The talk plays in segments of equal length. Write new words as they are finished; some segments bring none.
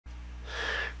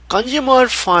Consumer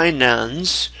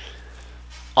Finance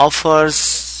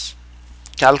offers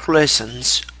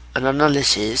calculations and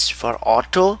analysis for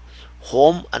auto,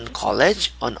 home and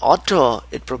college. On auto,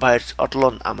 it provides auto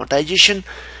loan amortization,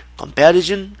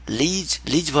 comparison, lease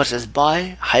versus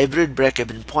buy, hybrid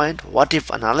break-even point, what if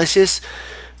analysis.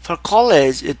 For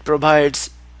college, it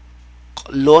provides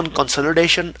loan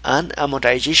consolidation and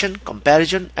amortization,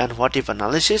 comparison and what if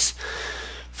analysis.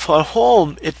 For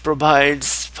home, it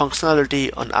provides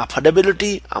functionality on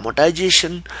affordability,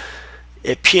 amortization,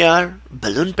 APR,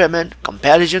 balloon payment,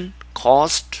 comparison,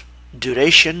 cost,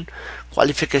 duration,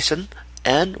 qualification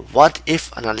and what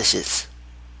if analysis.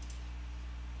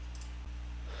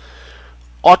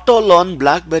 Auto loan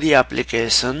BlackBerry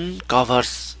application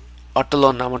covers auto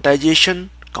loan amortization,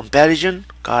 comparison,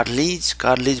 car lease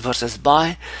versus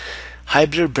buy,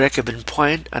 hybrid break-even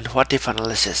point and what if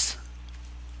analysis.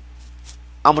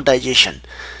 Amortization,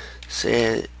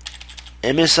 say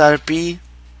MSRP,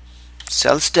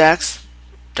 sales tax,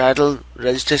 title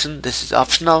registration, this is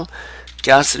optional,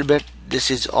 cash rebate,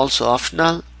 this is also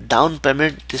optional, down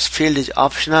payment, this field is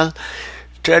optional,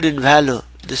 trade-in value,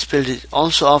 this field is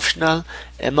also optional,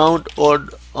 amount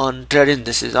owed on trade-in,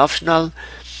 this is optional,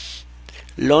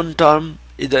 loan term,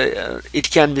 either it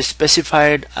can be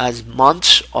specified as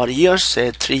months or years,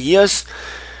 say 3 years,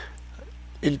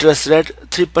 interest rate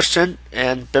 3%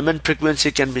 and payment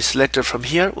frequency can be selected from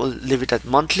here. We'll leave it at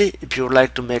monthly. If you would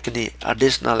like to make any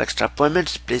additional extra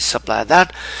payments, please supply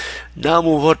that. Now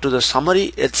move on to the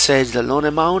summary. It says the loan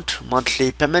amount,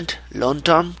 monthly payment, loan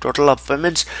term, total of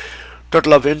payments,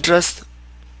 total of interest,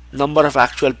 number of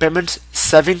actual payments,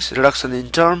 savings, reduction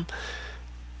in term,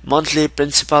 monthly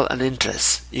principal and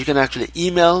interest. You can actually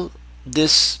email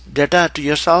this data to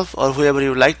yourself or whoever you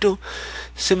would like to.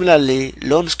 Similarly,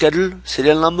 loan schedule,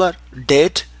 serial number,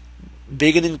 date,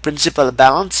 beginning principal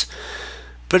balance,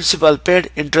 principal paid,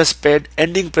 interest paid,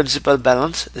 ending principal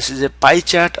balance. This is a pie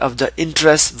chart of the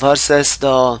interest versus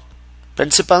the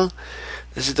principal.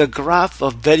 This is the graph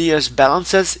of various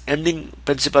balances, ending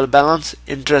principal balance,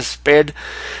 interest paid,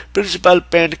 principal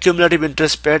paid, cumulative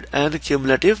interest paid and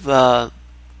cumulative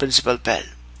principal paid.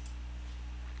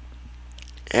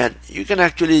 And you can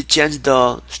actually change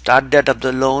the start date of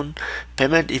the loan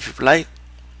payment if you like.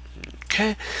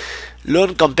 Okay,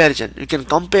 loan comparison, you can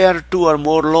compare 2 or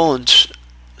more loans.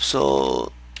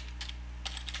 So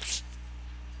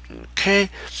okay,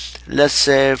 let's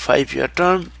say 5-year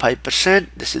term, 5%,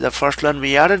 this is the first loan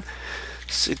we added,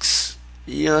 6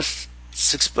 years,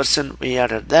 6% we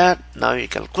added that. Now you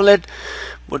calculate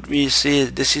what we see.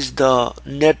 This is the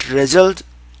net result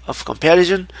of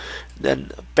comparison.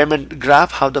 Then payment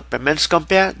graph, how the payments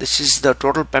compare. This is the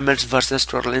total payments versus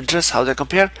total interest, how they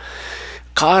compare.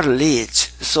 Car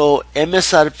lease, so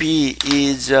MSRP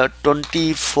is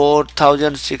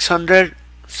 24,600.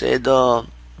 Say the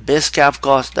base cap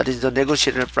cost, that is the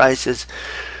negotiated price, is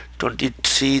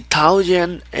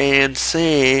 23,000, and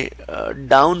say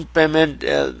down payment,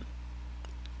 there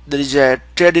is a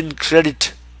trade-in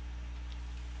credit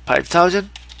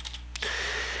 5,000.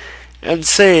 And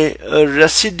say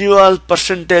residual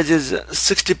percentage is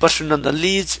 60% on the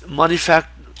lease, manufacturer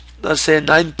say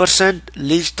 9%,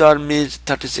 lease term is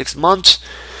 36 months.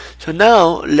 So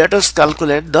now let us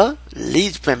calculate the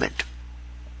lease payment.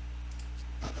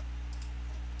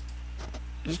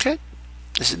 Okay,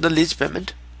 this is the lease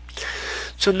payment.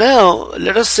 So now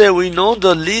let us say we know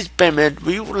the lease payment.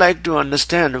 We would like to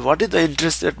understand what is the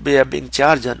interest that we are being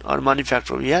charged on, or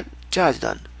manufacturer we are charged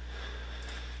on.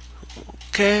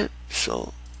 Okay,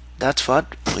 so that's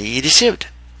what we received,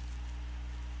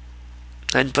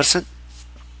 9%.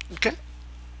 Okay,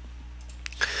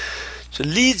 so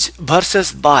lease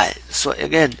versus buy. So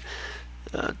again,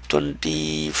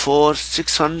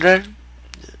 24,600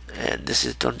 and this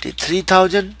is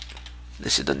 23,000.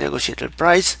 This is the negotiated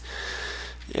price,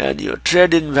 and your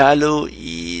trade-in value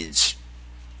is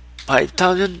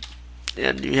 5,000,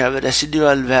 and you have a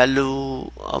residual value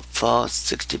of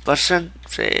 60%,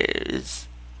 say is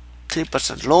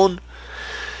 3% loan,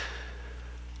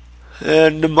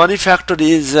 and the money factor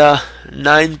is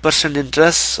 9%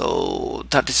 interest, so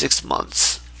 36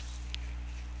 months.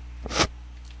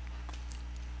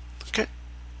 Okay,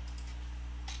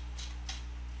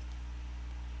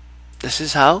 this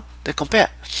is how they compare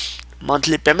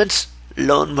monthly payments,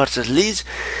 loan versus lease.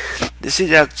 This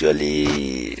is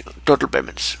actually total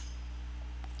payments.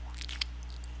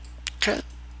 Okay,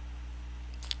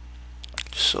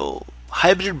 so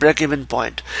hybrid break-even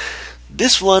point.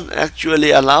 This one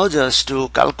actually allows us to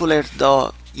calculate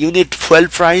the unit fuel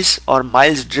price or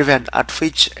miles driven at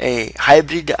which a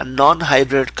hybrid and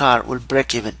non-hybrid car will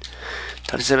break even.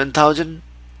 37,000,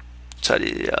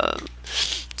 sorry,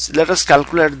 let us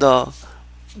calculate the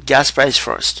gas price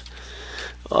first,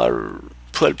 or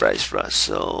fuel price first.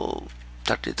 So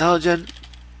 30,000,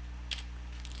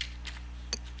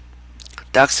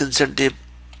 tax incentive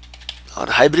or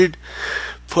hybrid,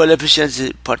 fuel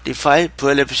efficiency 45,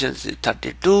 fuel efficiency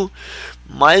 32,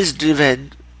 miles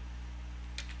driven,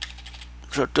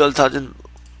 so 12,000,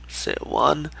 say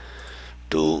 1,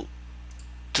 2,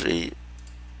 3,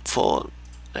 4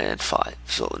 and 5.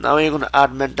 So now you're going to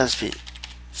add maintenance fee.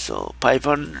 So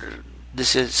 500,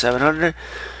 this is 700,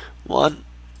 1,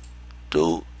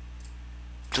 2,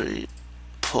 3,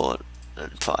 4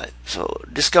 and 5. So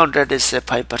discount rate is say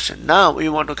 5%. Now we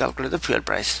want to calculate the fuel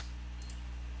price,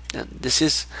 and this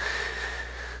is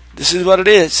what it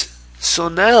is. So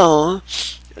now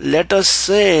let us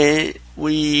say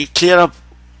we clear up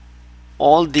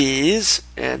all these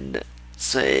and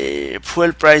say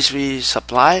fuel price we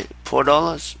supply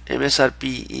 $4,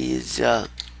 MSRP is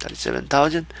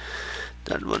 37,000,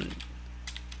 that one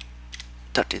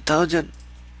 30,000,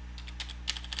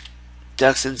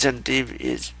 tax incentive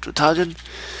is 2,000,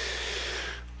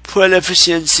 fuel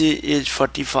efficiency is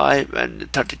 45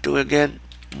 and 32 again,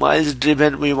 miles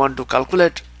driven we want to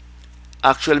calculate,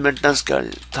 actual maintenance cost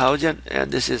is 1,000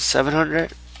 and this is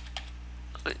 700,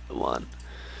 1,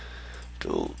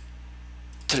 2,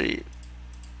 3,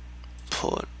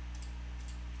 4,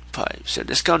 5. So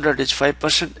discount rate is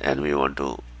 5% and we want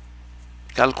to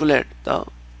calculate the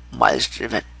miles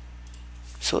driven.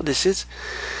 So this is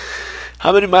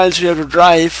how many miles we have to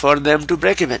drive for them to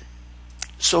break even.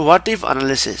 So what if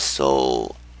analysis?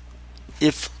 So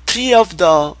if 3 of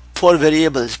the 4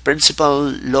 variables, principal,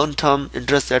 loan term,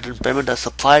 interest rate and payment, are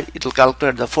supplied, it will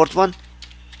calculate the fourth one.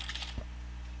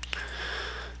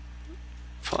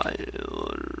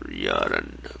 5 year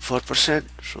and 4%,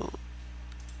 so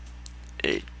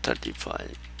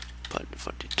 835,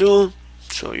 42.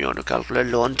 So you want to calculate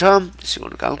loan term, this you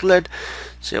want to calculate.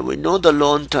 So we know the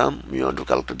loan term, you want to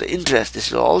calculate the interest, this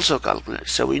is also calculate.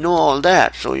 So we know all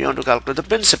that, so you want to calculate the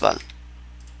principal.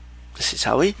 This is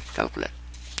how we calculate.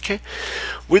 Okay,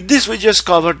 with this we just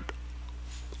covered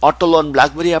auto loan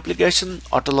BlackBerry application,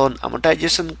 auto loan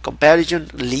amortization, comparison,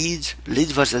 lease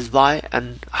versus buy,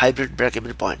 and hybrid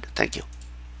break-even point. Thank you.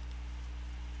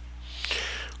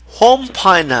 Home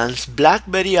Finance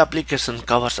BlackBerry application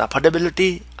covers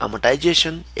affordability,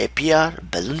 amortization,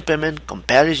 APR, balloon payment,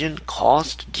 comparison,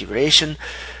 cost, duration,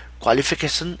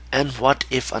 qualification, and what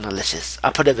if analysis.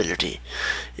 Affordability.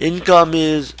 Income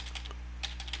is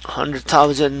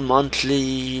 100,000,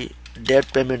 monthly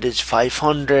debt payment is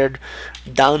 500,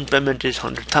 down payment is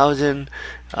 100,000,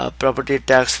 property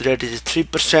tax rate is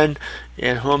 3%,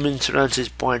 and home insurance is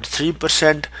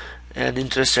 0.3%, and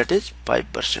interest rate is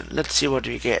 5%. Let's see what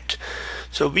we get.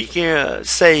 So we can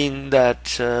saying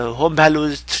that home value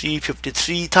is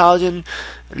 353,000,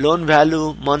 loan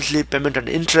value, monthly payment and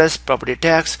interest, property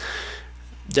tax,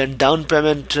 then down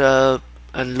payment and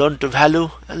loan to value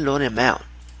and loan amount.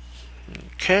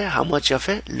 Okay, how much of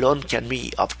a loan can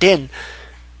we obtain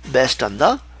based on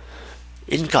the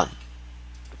income?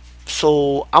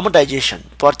 So amortization,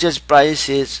 purchase price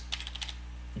is,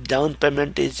 down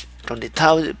payment is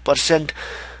 20,000%.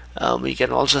 We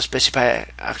can also specify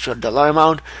actual dollar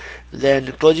amount.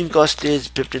 Then closing cost is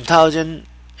 15,000,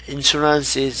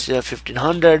 insurance is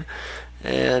 1,500,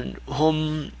 and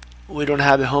home, we don't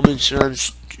have a home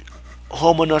insurance,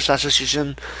 homeowners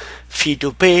association fee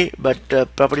to pay, but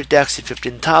property tax is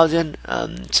 15,000.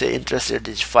 Say interest rate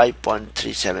is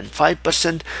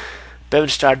 5.375%.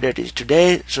 Payment start date is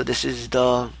today. So this is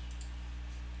the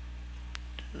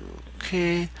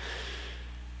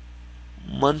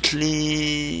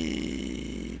monthly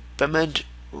payment.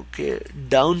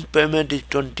 Down payment is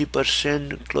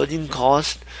 20%. Closing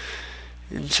cost,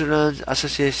 insurance,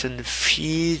 association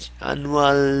fees,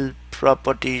 annual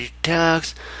property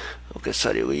tax.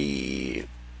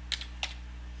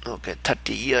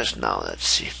 30 years now. Let's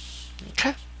see.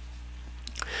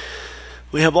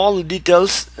 We have all the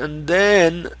details, and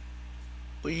then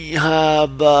we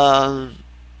have loan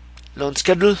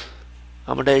schedule,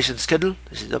 amortization schedule.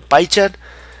 This is a pie chart,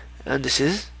 and this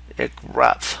is a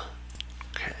graph.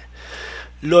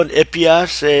 Loan APR,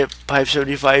 say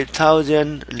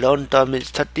 575,000, loan term is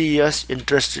 30 years,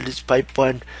 interest rate is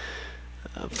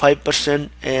 5.5%,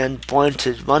 and points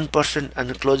is 1%, and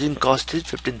the closing cost is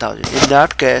 15,000. In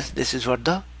that case, this is what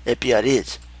the APR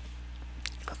is.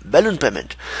 Balloon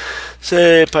payment,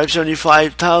 say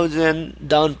 575,000,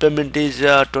 down payment is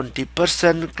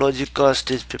 20%, closing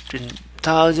cost is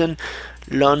 15,000,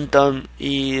 loan term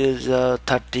is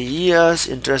 30 years,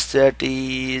 interest rate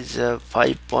is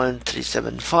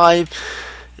 5.375,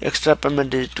 extra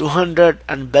payment is 200,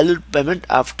 and balloon payment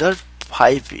after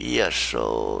 5 years.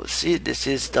 So see, this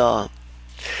is the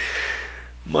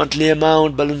monthly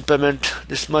amount, balloon payment,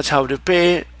 this much how to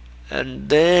pay, and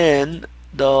then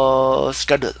the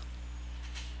schedule.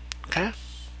 Okay.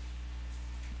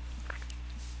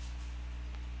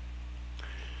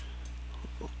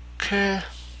 Okay.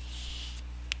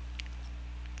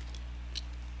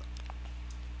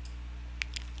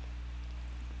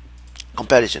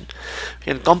 Comparison.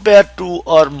 You can compare 2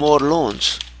 or more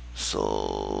loans.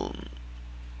 So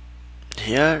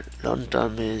here loan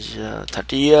term is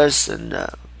 30 years and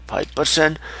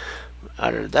 5%.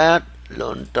 After that,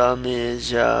 loan term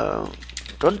is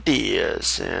 20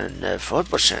 years and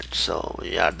 4%. So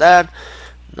we add that.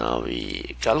 Now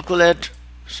we calculate.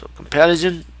 So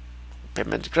comparison,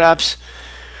 payment graphs,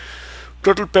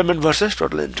 total payment versus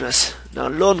total interest. Now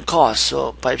loan cost,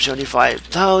 so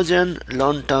 575,000.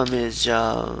 Loan term is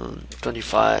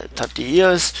 30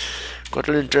 years.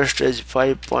 Total interest is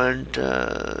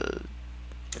 5.5.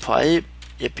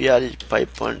 APR is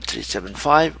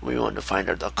 5.375. We want to find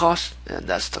out the cost, and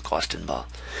that's the cost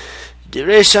involved.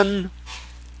 Duration.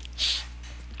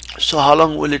 So how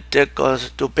long will it take us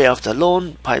to pay off the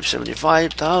loan?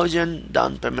 575,000.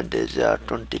 Down payment is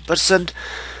 20%.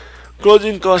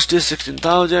 Closing cost is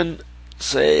 16,000.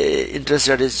 Say interest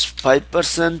rate is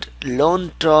 5%.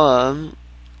 Loan term,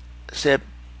 say,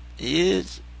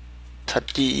 is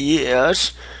 30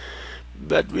 years,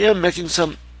 but we are making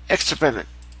some extra payment.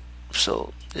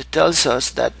 So it tells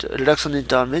us that reduction in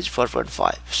term is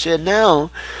 4.5. So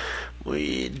now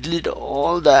we delete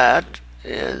all that,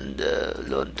 and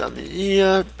loan term is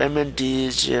here. Payment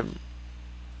is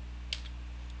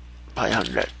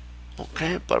 500,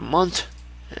 okay, per month.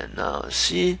 And now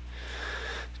see,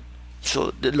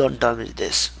 so the loan term is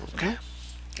this, okay.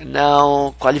 And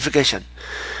now qualification.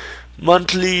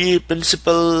 Monthly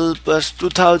principal plus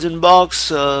 2,000 bucks,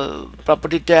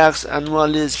 property tax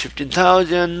annual is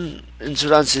 15,000,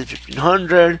 insurance is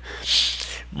 1,500,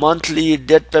 monthly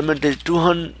debt payment is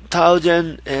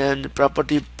 200,000, and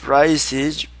property price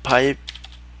is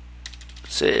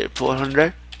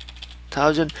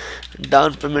 400,000.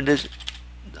 Down payment is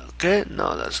okay.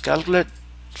 Now let's calculate.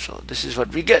 So this is what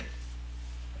we get.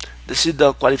 This is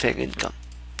the qualifying income.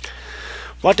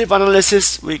 What if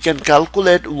analysis? We can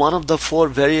calculate one of the 4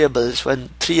 variables when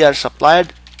 3 are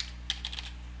supplied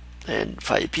and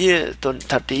 5 years,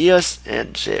 30 years,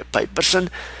 and say 5%.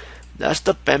 That's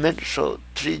the payment. So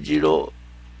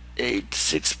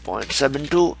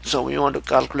 3086.72. So we want to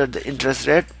calculate the interest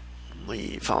rate.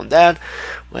 We found that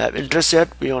we have interest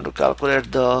rate. We want to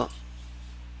calculate the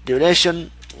duration.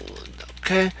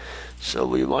 Okay. So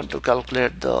we want to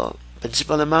calculate the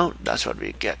principal amount. That's what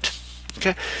we get.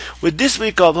 Okay. With this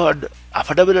we covered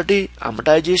affordability,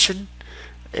 amortization,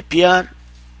 APR,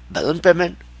 balloon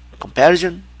payment,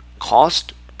 comparison,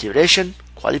 cost, duration,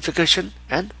 qualification,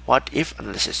 and what if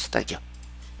analysis. Thank you.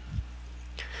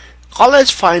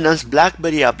 College Finance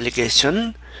BlackBerry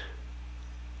application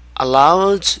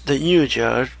allows the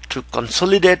user to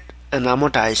consolidate and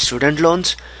amortize student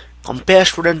loans, compare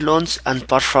student loans, and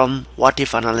perform what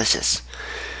if analysis.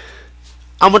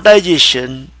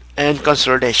 Amortization and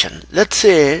consolidation. Let's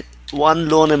say one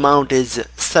loan amount is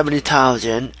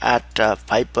 70,000 at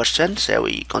 5%. Say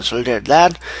we consolidate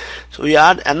that. So we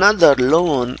add another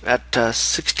loan at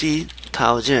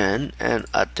 60,000 and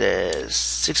at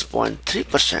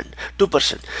 6.3%,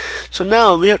 2%. So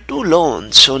now we have 2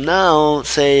 loans. So now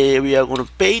say we are going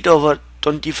to pay it over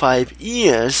 25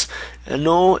 years and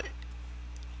no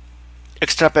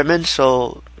extra payment.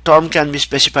 So term can be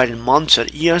specified in months or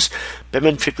years.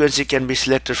 Payment frequency can be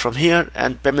selected from here,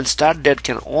 and payment start date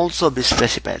can also be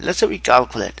specified. Let's say we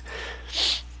calculate.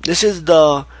 This is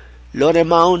the loan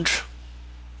amount,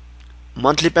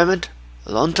 monthly payment,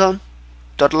 loan term,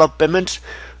 total of payments,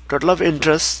 total of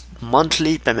interest,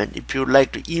 monthly payment. If you would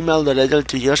like to email the result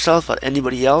to yourself or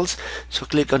anybody else, so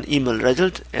click on email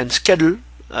result, and schedule.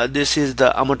 This is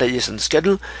the amortization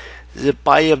schedule. This is the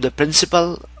pie of the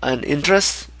principal and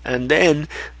interest, and then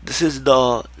this is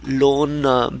the loan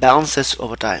balances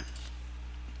over time.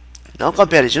 Now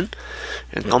comparison,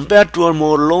 and compare 2 or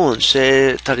more loans.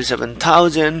 Say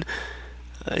 37,000.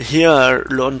 Here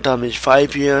loan term is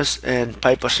 5 years and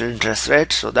 5% interest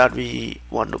rate, so that we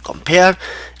want to compare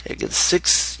against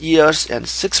 6 years and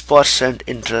 6%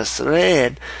 interest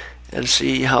rate, and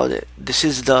see how this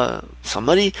is the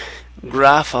summary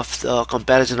graph of the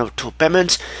comparison of 2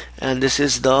 payments, and this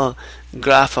is the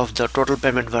graph of the total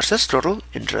payment versus total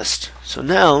interest. So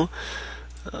now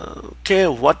okay,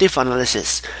 what if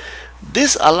analysis.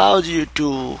 This allows you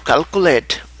to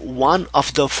calculate one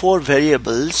of the 4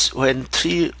 variables when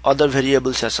 3 other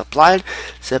variables are supplied.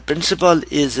 So principal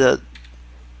is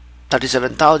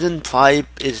 37,000. 5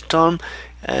 is term,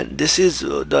 and this is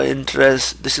the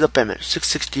interest. This is the payment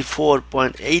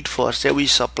 664.84. say we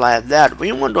supply that.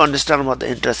 We want to understand what the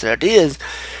interest rate is,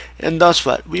 and that's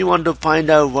what we want to find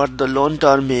out what the loan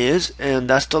term is, and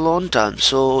that's the loan term.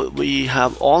 So we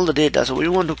have all the data, so we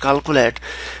want to calculate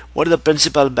what is the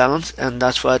principal balance, and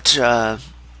that's what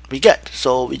we get.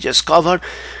 So we just covered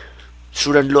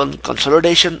student loan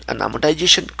consolidation and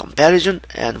amortization, comparison,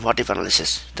 and what if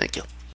analysis. Thank you.